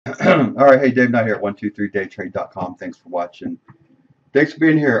All right, hey, Dave Knight here at 123daytrade.com. Thanks for watching. Thanks for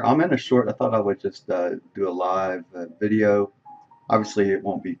being here. I'm in a short. I thought I would just do a live video. Obviously, it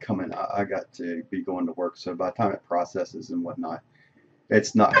won't be coming. I got to be going to work, so by the time it processes and whatnot,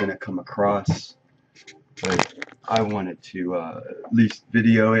 it's not going to come across. But I wanted to at least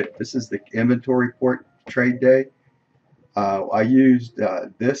video it. This is the inventory report trade day. I used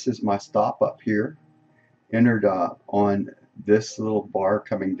this as my stop up here. Entered on this little bar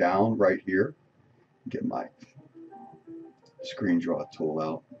coming down right here. Get my screen draw tool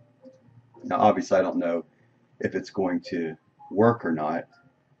out. Now, obviously, I don't know if it's going to work or not,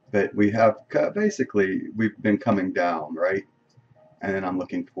 but we have basically we've been coming down, right? And then I'm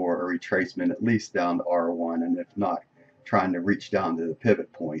looking for a retracement at least down to R1, and if not, trying to reach down to the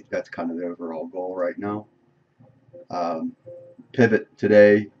pivot point. That's kind of the overall goal right now. Pivot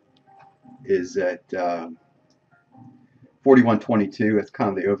today is at 41.22. That's kind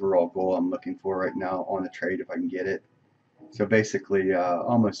of the overall goal I'm looking for right now on the trade if I can get it. So basically,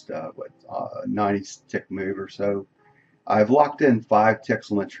 almost a 90 tick move or so. I've locked in 5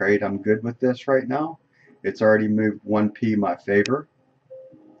 ticks on the trade. I'm good with this right now. It's already moved 1p my favor,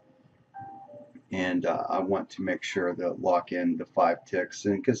 and I want to make sure to lock in the 5 ticks,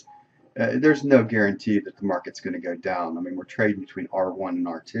 and because there's no guarantee that the market's going to go down. I mean, we're trading between R1 and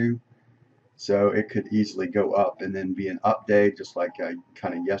R2, so it could easily go up and then be an up day, just like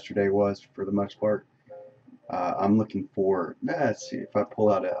kind of yesterday was for the most part. I'm looking for, let's see, if I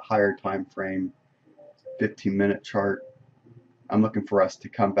pull out a higher time frame, 15-minute chart, I'm looking for us to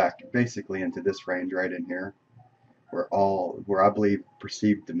come back basically into this range right in here, where I believe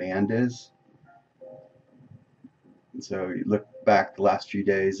perceived demand is. And so you look back the last few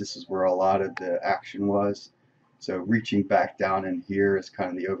days, this is where a lot of the action was. So reaching back down in here is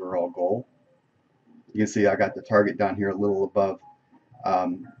kind of the overall goal. You can see I got the target down here a little above.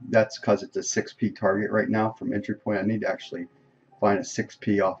 That's because it's a 6p target right now from entry point. I need to actually find a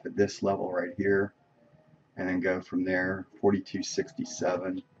 6p off at this level right here, and then go from there.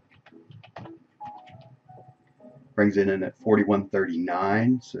 42.67 brings it in at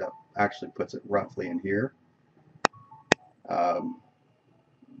 41.39, so that actually puts it roughly in here.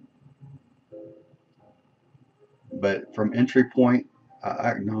 But from entry point,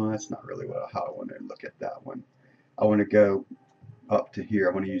 no, that's not really how I want to look at that one. I want to go up to here.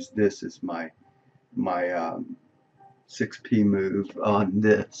 I want to use this as my 6p move on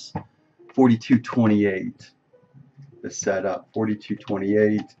this 42.28. The setup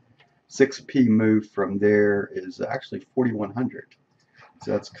 42.28. 6p move from there is actually 4100.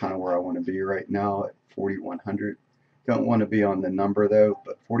 So that's kind of where I want to be right now at 4100. Don't want to be on the number though,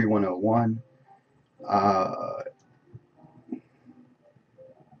 but 4101.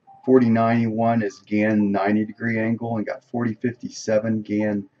 4091 is Gann 90-degree angle, and got 4057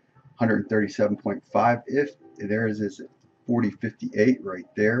 Gann 137.5. If there is 4058 right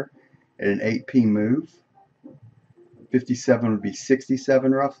there at an 8p move. 57 would be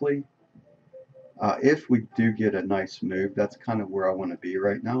 67 roughly. If we do get a nice move, that's kind of where I want to be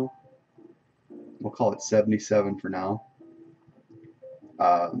right now. We'll call it 77 for now.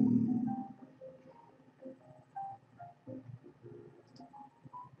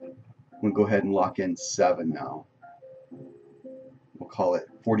 We'll go ahead and lock in 7 now. We'll call it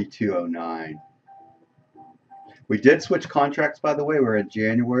 4209. We did switch contracts, by the way. We're in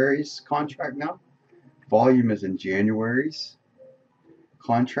January's contract now. Volume is in January's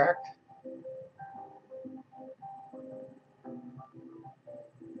contract.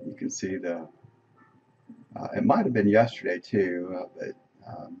 You can see the, it might have been yesterday too, but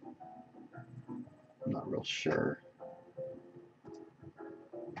I'm not real sure.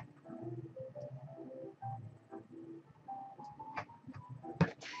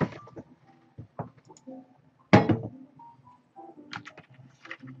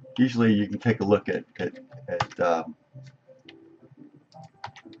 Usually you can take a look at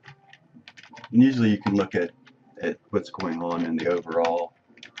usually you can look at what's going on in the overall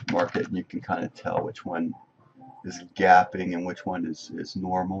market, and you can kind of tell which one is gapping and which one is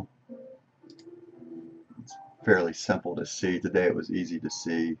normal. It's fairly simple to see. Today it was easy to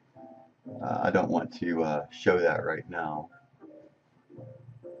see. I don't want to show that right now.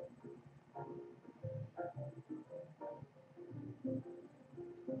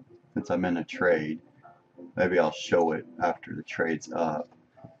 Since I'm in a trade, maybe I'll show it after the trade's up.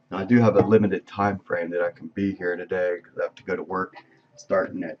 Now, I do have a limited time frame that I can be here today because I have to go to work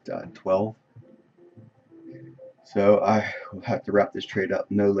starting at 12. So I will have to wrap this trade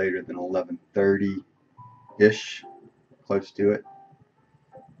up no later than 11:30-ish, close to it.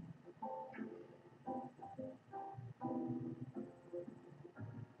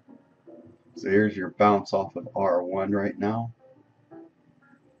 So here's your bounce off of R1 right now.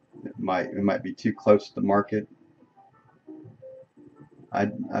 It might be too close to the market. I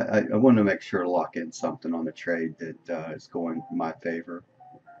want to make sure to lock in something on the trade that is going in my favor.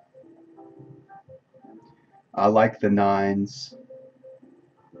 I like the nines.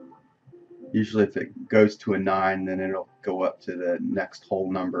 Usually if it goes to a 9, then it'll go up to the next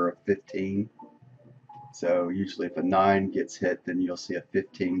whole number of 15. So usually if a 9 gets hit, then you'll see a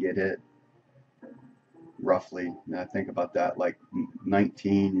 15 get hit, roughly. Now think about that, like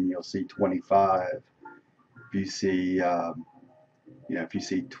 19 and you'll see 25. If you see, if you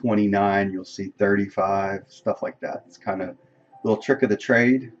see 29, you'll see 35, stuff like that. It's kind of a little trick of the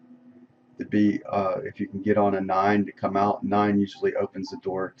trade to be, if you can get on a 9 to come out. 9 usually opens the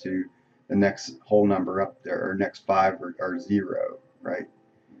door to the next whole number up there, or next 5 or 0, right?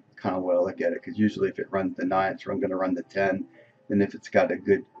 Kind of way to look at it, because usually if it runs the 9, it's going to run the 10. And if it's got a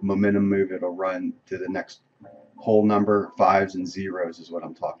good momentum move, it'll run to the next whole number. 5s and 0s is what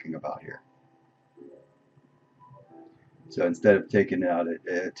I'm talking about here. So instead of taking out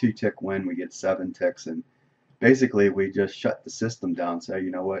a 2-tick win, we get 7 ticks, and basically we just shut the system down. So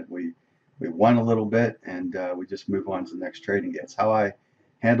you know what, we won a little bit, and we just move on to the next trading. It's how I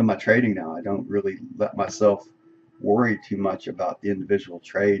handle my trading now. I don't really let myself worry too much about the individual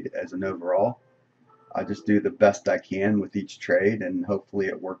trade as an overall. I just do the best I can with each trade, and hopefully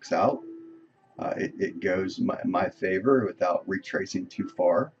it works out. It goes my favor without retracing too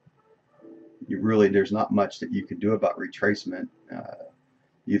far. There's not much that you can do about retracement.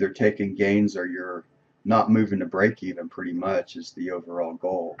 Either taking gains or you're not moving to break even, pretty much is the overall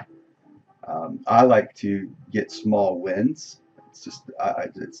goal. I like to get small wins. It's just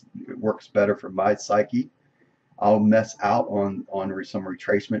it works better for my psyche. I'll mess out on some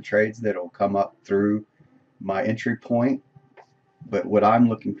retracement trades that'll come up through my entry point, but what I'm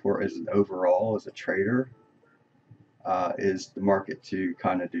looking for as an overall, as a trader, is the market to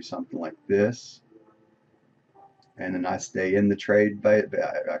kind of do something like this, and then I stay in the trade. But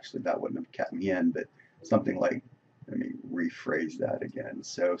actually, that wouldn't have kept me in, but something like, let me rephrase that again.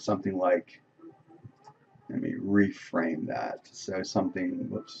 So something like, let me reframe that. So something,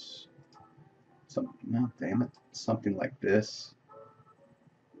 whoops, no, damn it, something like this,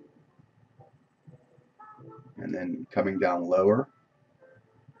 and then coming down lower.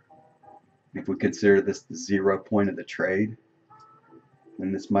 If we consider this the 0 point of the trade,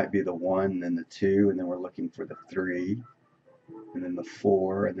 then this might be the 1, then the 2, and then we're looking for the 3, and then the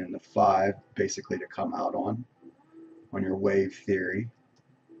 4, and then the 5, basically to come out on your wave theory.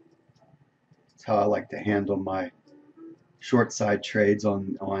 That's how I like to handle my short side trades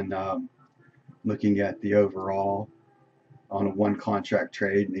on looking at the overall on a 1 contract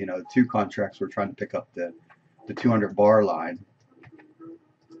trade. 2 contracts, we're trying to pick up the 200 bar line.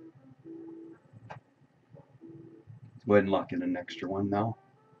 Go ahead and lock in an extra one now.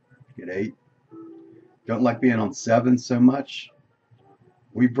 Get 8. Don't like being on 7 so much.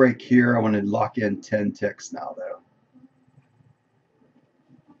 We break here. I want to lock in 10 ticks now, though.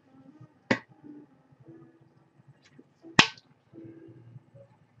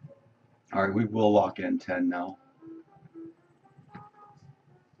 All right, we will lock in 10 now.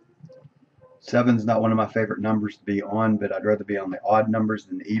 7's not one of my favorite numbers to be on, but I'd rather be on the odd numbers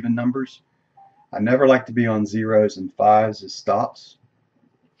than the even numbers. I never like to be on 0s and 5s as stops.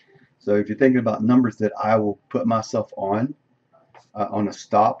 So if you're thinking about numbers that I will put myself on a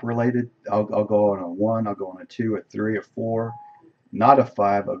stop related, I'll go on a 1, I'll go on a 2, a 3, a 4, not a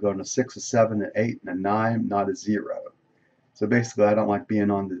 5, I'll go on a 6, a 7, an 8, and a 9, not a 0. So basically I don't like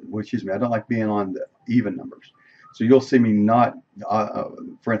being on I don't like being on the even numbers. So you'll see me not,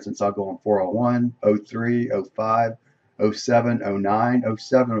 for instance, I'll go on 401, 03, 05, 07, 09.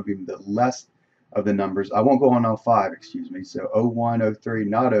 07 will be the less of the numbers. I won't go on 05, excuse me. So 01, 03,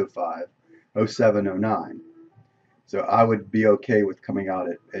 not 05, 07, 09. So I would be okay with coming out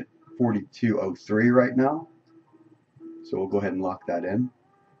at 42.03 right now. So we'll go ahead and lock that in.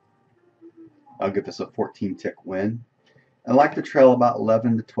 I'll give this a 14 tick win. I like to trail about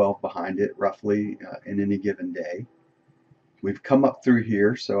 11 to 12 behind it, roughly, in any given day. We've come up through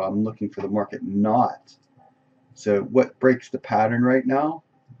here, so I'm looking for the market not. So what breaks the pattern right now,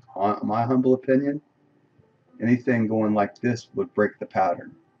 in my humble opinion, anything going like this would break the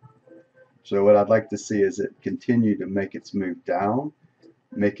pattern. So what I'd like to see is it continue to make its move down,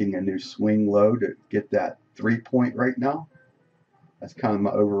 making a new swing low to get that 3 point right now. That's kind of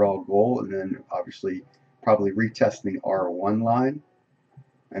my overall goal, and then obviously probably retesting R1 line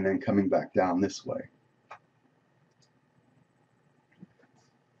and then coming back down this way.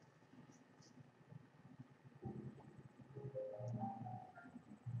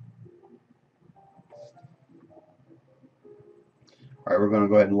 All right, we're going to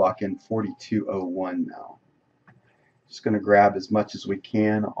go ahead and lock in 42.01 now. Just going to grab as much as we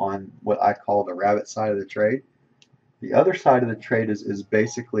can on what I call the rabbit side of the trade. The other side of the trade is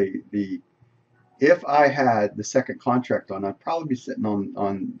basically if I had the second contract on, I'd probably be sitting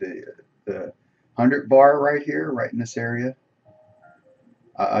on the 100 bar right here, right in this area.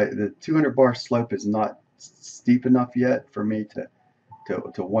 The 200 bar slope is not steep enough yet for me to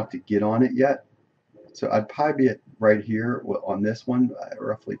want to get on it yet. So I'd probably be at right here on this one,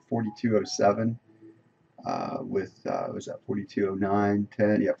 roughly 42.07 with, was that 42.09,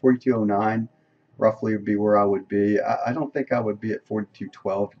 10? Yeah, 42.09 roughly would be where I would be. I don't think I would be at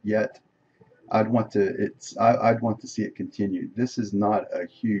 42.12 yet. I'd want to see it continue. This is not a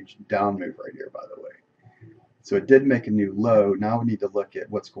huge down move right here, by the way. So it did make a new low. Now we need to look at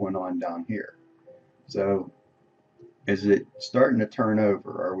what's going on down here. So is it starting to turn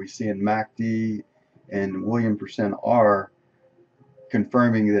over? Are we seeing MACD and William percent R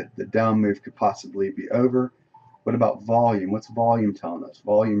confirming that the down move could possibly be over? What about volume? What's volume telling us?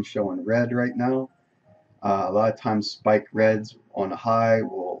 Volume showing red right now. A lot of times spike reds on a high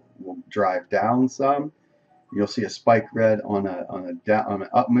will drive down some. You'll see a spike red on an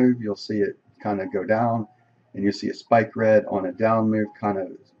up move. You'll see it kind of go down, and you'll see a spike red on a down move kind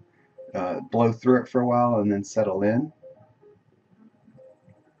of blow through it for a while and then settle in.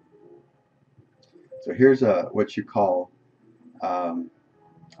 So here's what you call, oh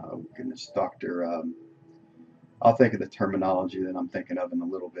goodness, Dr. I'll think of the terminology that I'm thinking of in a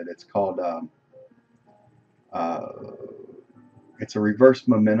little bit. It's called, it's a reverse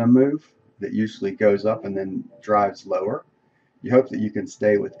momentum move that usually goes up and then drives lower. You hope that you can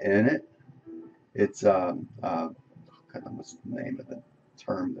stay within it. It's, what's the name of the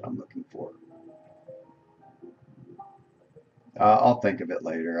term that I'm looking for? I'll think of it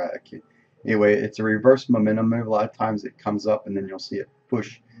later. I can't. Anyway, it's a reverse momentum move. A lot of times it comes up and then you'll see it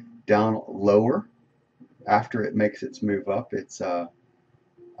push down lower after it makes its move up. It's what's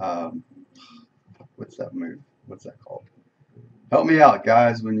that move? What's that called? Help me out,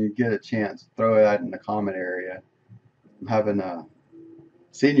 guys, when you get a chance. Throw that in the comment area. I'm having a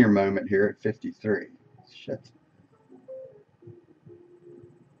senior moment here at 53. Shit.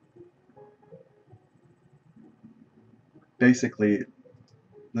 Basically,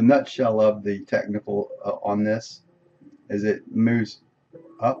 the nutshell of the technical on this is it moves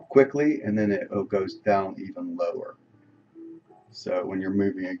up quickly and then it goes down even lower. So when you're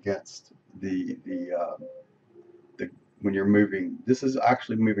moving against when you're moving, this is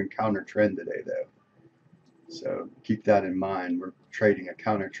actually moving counter trend today though. So keep that in mind. We're trading a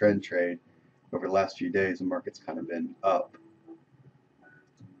counter trend trade over the last few days. The market's kind of been up.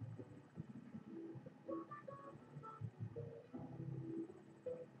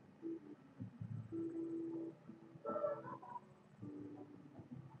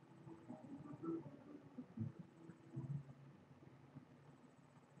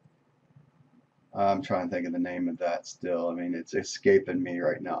 I'm trying to think of the name of that still. I mean, it's escaping me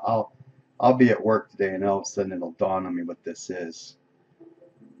right now. I'll be at work today and all of a sudden it'll dawn on me what this is.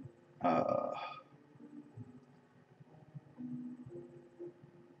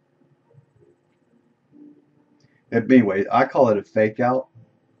 Anyway, I call it a fake out,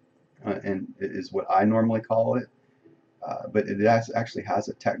 and it is what I normally call it. But it actually has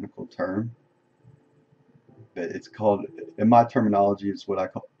a technical term. But it's called, in my terminology, it's what I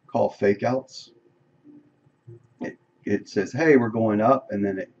call fake outs. It says, hey, we're going up, and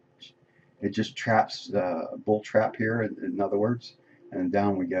then it just traps a bull trap here, in other words, and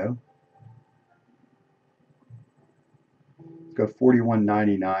down we go. Let's go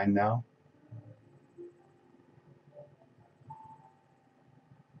 41.99 now.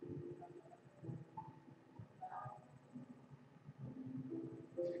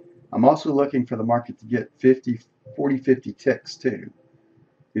 I'm also looking for the market to get 40, 50 ticks too.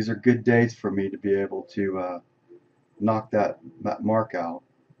 These are good days for me to be able to knock that mark out.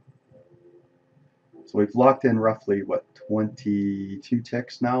 So we've locked in roughly, what, 22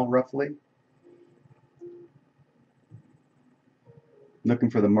 ticks now, roughly? Looking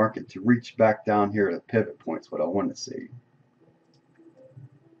for the market to reach back down here at pivot points, what I want to see.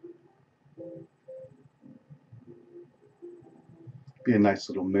 Be a nice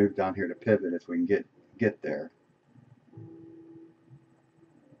little move down here to pivot if we can get there.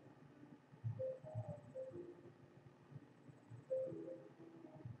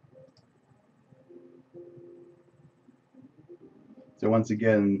 So once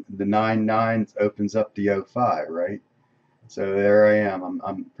again, the 9.9 opens up the 0.5, right? So there I am.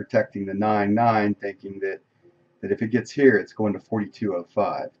 I'm protecting the 9.9, thinking that if it gets here, it's going to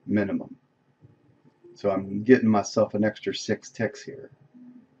 42.05 minimum. So I'm getting myself an extra 6 ticks here.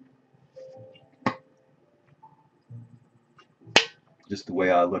 Just the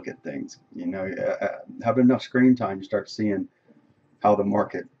way I look at things. You know, having enough screen time, you start seeing how the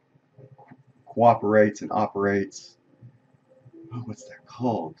market cooperates and operates. Oh, what's that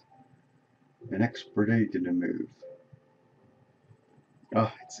called? An expedited move. Oh,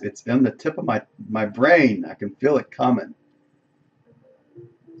 it's in the tip of my brain. I can feel it coming.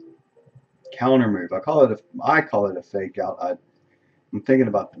 Counter move. I call it a fake out. I'm thinking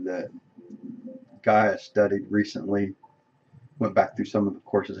about the guy I studied recently. Went back through some of the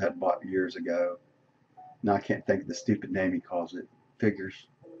courses I had bought years ago. Now I can't think of the stupid name he calls it. Figures.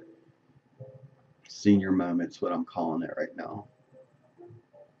 Senior moment's what I'm calling it right now.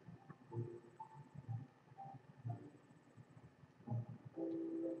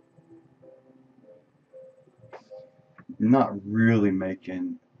 Not really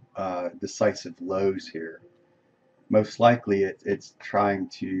making decisive lows here. Most likely it's trying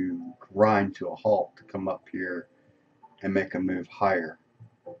to grind to a halt to come up here and make a move higher.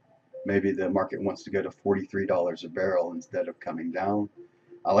 Maybe the market wants to go to $43 a barrel instead of coming down.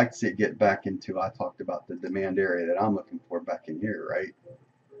 I like to see it get back into, I talked about the demand area that I'm looking for back in here, right?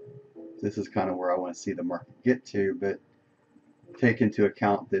 This is kind of where I want to see the market get to, but take into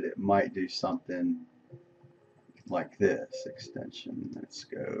account that it might do something like this extension. Let's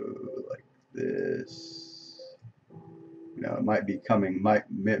go like this. You know, it might be coming, you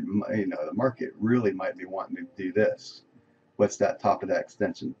know, the market really might be wanting to do this. What's that top of that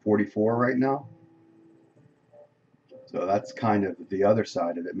extension? 44 right now? So that's kind of the other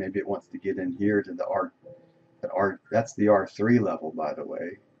side of it. Maybe it wants to get in here to that's the R3 level, by the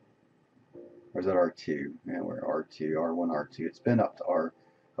way. Or is that R2? Yeah, we're R2, R1, R2. It's been up to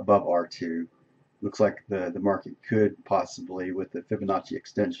above R2. Looks like the market could possibly, with the Fibonacci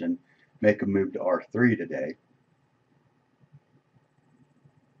extension, make a move to R3 today.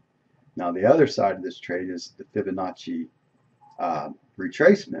 Now the other side of this trade is the Fibonacci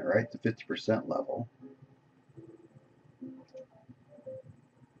retracement, right? The 50% level.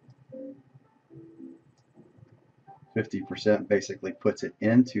 %, basically puts it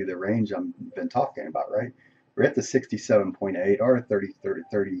into the range I've been talking about, right? We're at the 67.8 or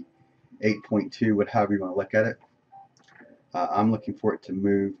 38.2, whatever you want to look at it. I'm looking for it to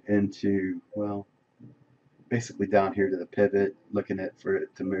move into, well, basically down here to the pivot, looking for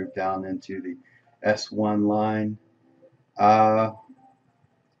it to move down into the S1 line. Now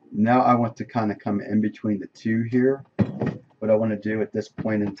I want to kind of come in between the two here. What I want to do at this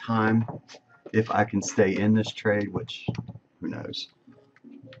point in time, if I can stay in this trade, which who knows,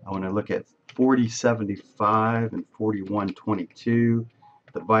 I want to look at 40.75 and 41.22,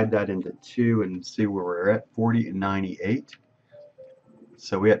 divide that into 2 and see where we're at. 40.98.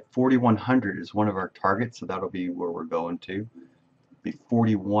 So we had 4100 is one of our targets, so that'll be where we're going to. Be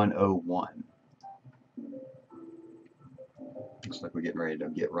 4101. Looks like we're getting ready to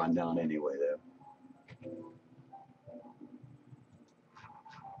get run down anyway, though.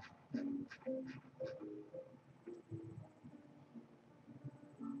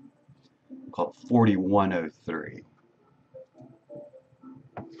 Call it 4103.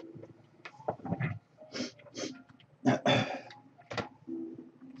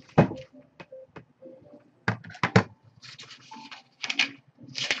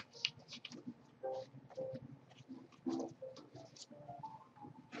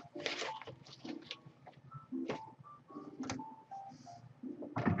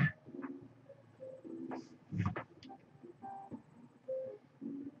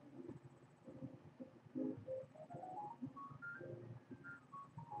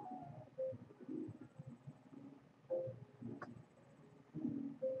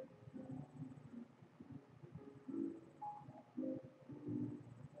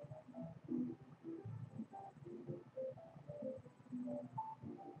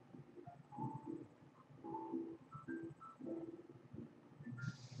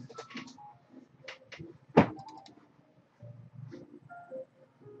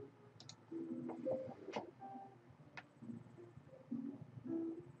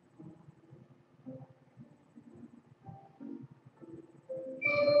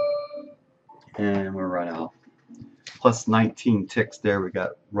 And we're run out. Plus 19 ticks there. We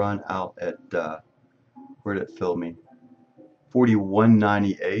got run out at, where did it fill me?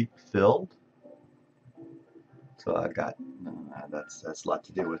 41.98 filled. So I got, that's a lot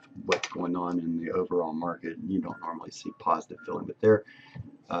to do with what's going on in the overall market. You don't normally see positive filling, but there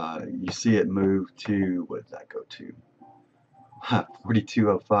you see it move to, what did that go to?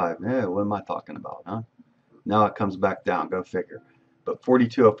 42.05. Yeah, what am I talking about, huh? Now it comes back down. Go figure. But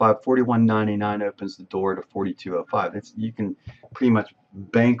 4205, 41.99 opens the door to 4205. It's, you can pretty much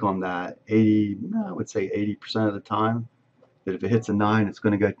bank on that 80, I would say 80% of the time, that if it hits a 9, it's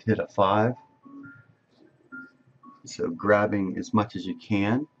going to go hit a 5. So grabbing as much as you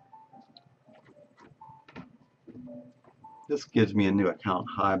can. This gives me a new account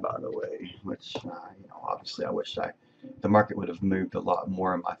high, by the way, which obviously I wish the market would have moved a lot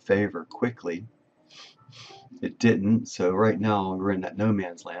more in my favor quickly. It didn't, so right now we're in that no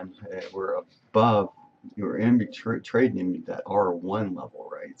man's land. We're above, we're trading in that R1 level,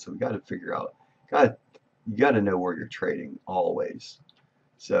 right? So we got to figure out, you got to know where you're trading always.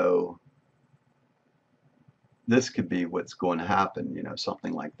 So this could be what's going to happen,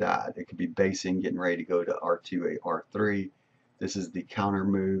 something like that. It could be basing, getting ready to go to R2, R3. This is the counter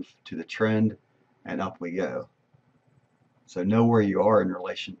move to the trend, and up we go. So know where you are in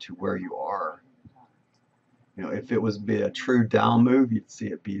relation to where you are. If it was be a true down move, you'd see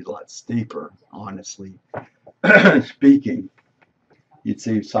it be a lot steeper, honestly speaking. You'd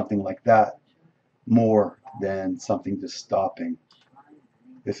see something like that more than something just stopping.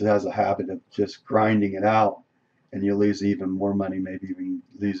 This has a habit of just grinding it out, and you lose even more money, maybe even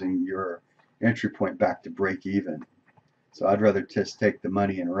losing your entry point back to break even. So I'd rather just take the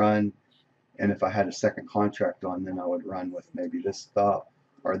money and run. And if I had a second contract on, then I would run with maybe this stop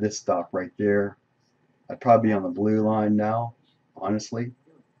or this stop right there. I'd probably be on the blue line now, honestly.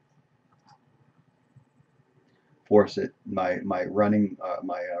 Force it, my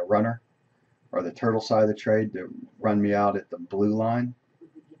runner or the turtle side of the trade to run me out at the blue line.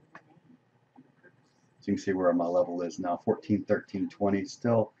 So you can see where my level is now, 14, 13, 20.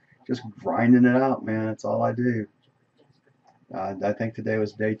 Still just grinding it out, man. That's all I do. I think today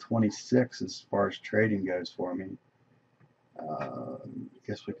was day 26 as far as trading goes for me. I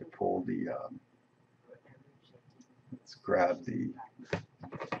guess we could pull the, let's grab the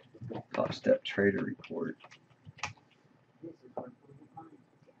Top Step Trader report. Let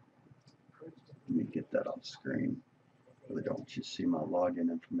me get that off screen. Really don't want you to see my login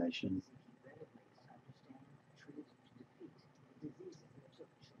information.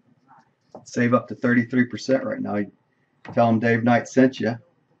 Save up to 33% right now. Tell them Dave Knight sent you.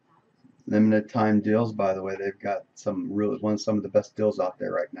 Limited time deals, by the way. They've got some of the best deals out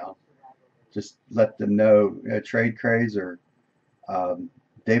there right now. Just let them know TradeCraze or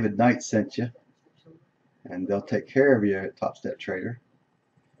David Knight sent you, and they'll take care of you at Top Step Trader.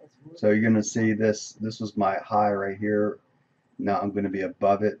 So you're going to see this. This was my high right here. Now I'm going to be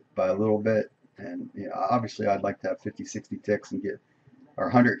above it by a little bit, and obviously I'd like to have 50, 60 ticks and get, or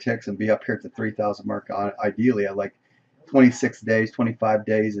 100 ticks and be up here at the 3,000 mark. Ideally, I like 26 days, 25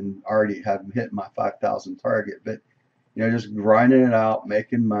 days, and already have hit my 5,000 target. But just grinding it out,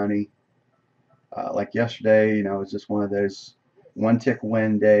 making money. Like yesterday, it was just one of those one tick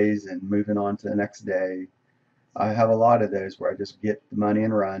win days and moving on to the next day. I have a lot of those where I just get the money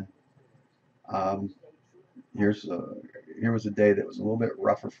and run. Here was a day that was a little bit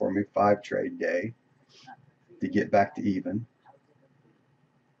rougher for me, 5 trade day to get back to even.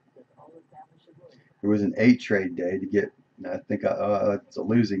 There was an 8 trade day to get, I think it's a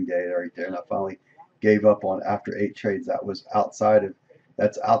losing day right there, and I finally gave up on after 8 trades. That's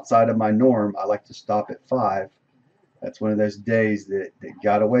outside of my norm. I like to stop at 5. That's one of those days that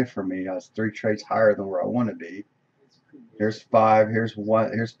got away from me. I was 3 trades higher than where I want to be. Here's 5. Here's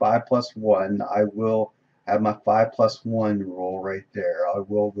 1. Here's 5 plus 1. I will have my 5 plus 1 rule right there. I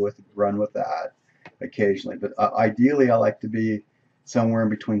will run with that occasionally, but ideally I like to be somewhere in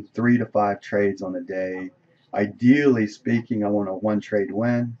between 3 to 5 trades on a day. Ideally speaking, I want a 1 trade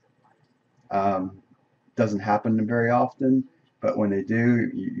win. Doesn't happen very often, but when they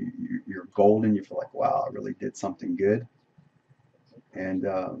do, you're golden. You feel like, wow, I really did something good. And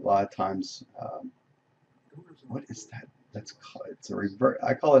a lot of times, what is that? It's a revert.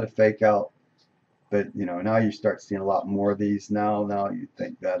 I call it a fake out. But now you start seeing a lot more of these now. Now you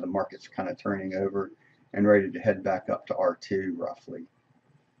think that the market's kind of turning over and ready to head back up to R2 roughly.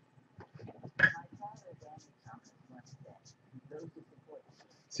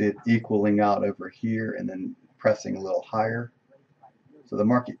 See it equaling out over here and then pressing a little higher. So the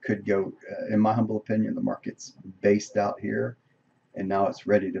market could go, in my humble opinion, the market's based out here, and now it's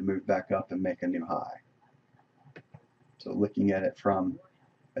ready to move back up and make a new high. So looking at it from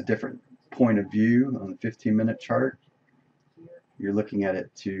a different point of view on the 15-minute chart, you're looking at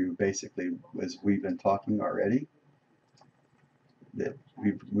it to basically, as we've been talking already, that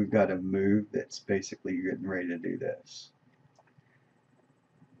we've got a move that's basically getting ready to do this.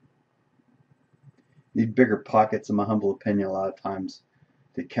 Need bigger pockets, in my humble opinion, a lot of times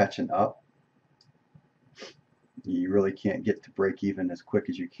to catch an up. You really can't get to break even as quick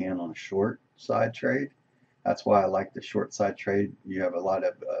as you can on a short side trade. That's why I like the short side trade. You have a lot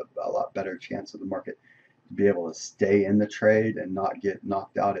better chance of the market to be able to stay in the trade and not get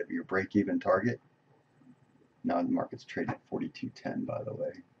knocked out at your break even target. Now the market's trading at 42.10, by the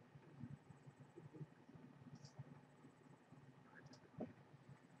way.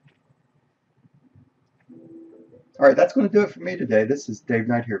 All right, that's going to do it for me today. This is Dave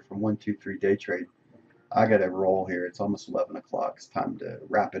Knight here from 123 Day Trade. I got to roll here. It's almost 11 o'clock. It's time to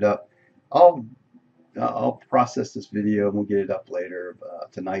wrap it up. I'll process this video and we'll get it up later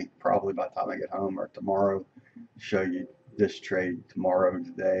tonight, probably by the time I get home, or tomorrow. Show you this trade tomorrow,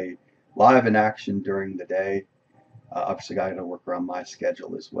 today, live in action during the day. Obviously, I got to work around my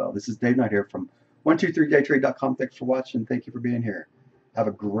schedule as well. This is Dave Knight here from 123daytrade.com. Thanks for watching. Thank you for being here. Have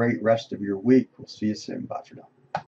a great rest of your week. We'll see you soon. Bye for now.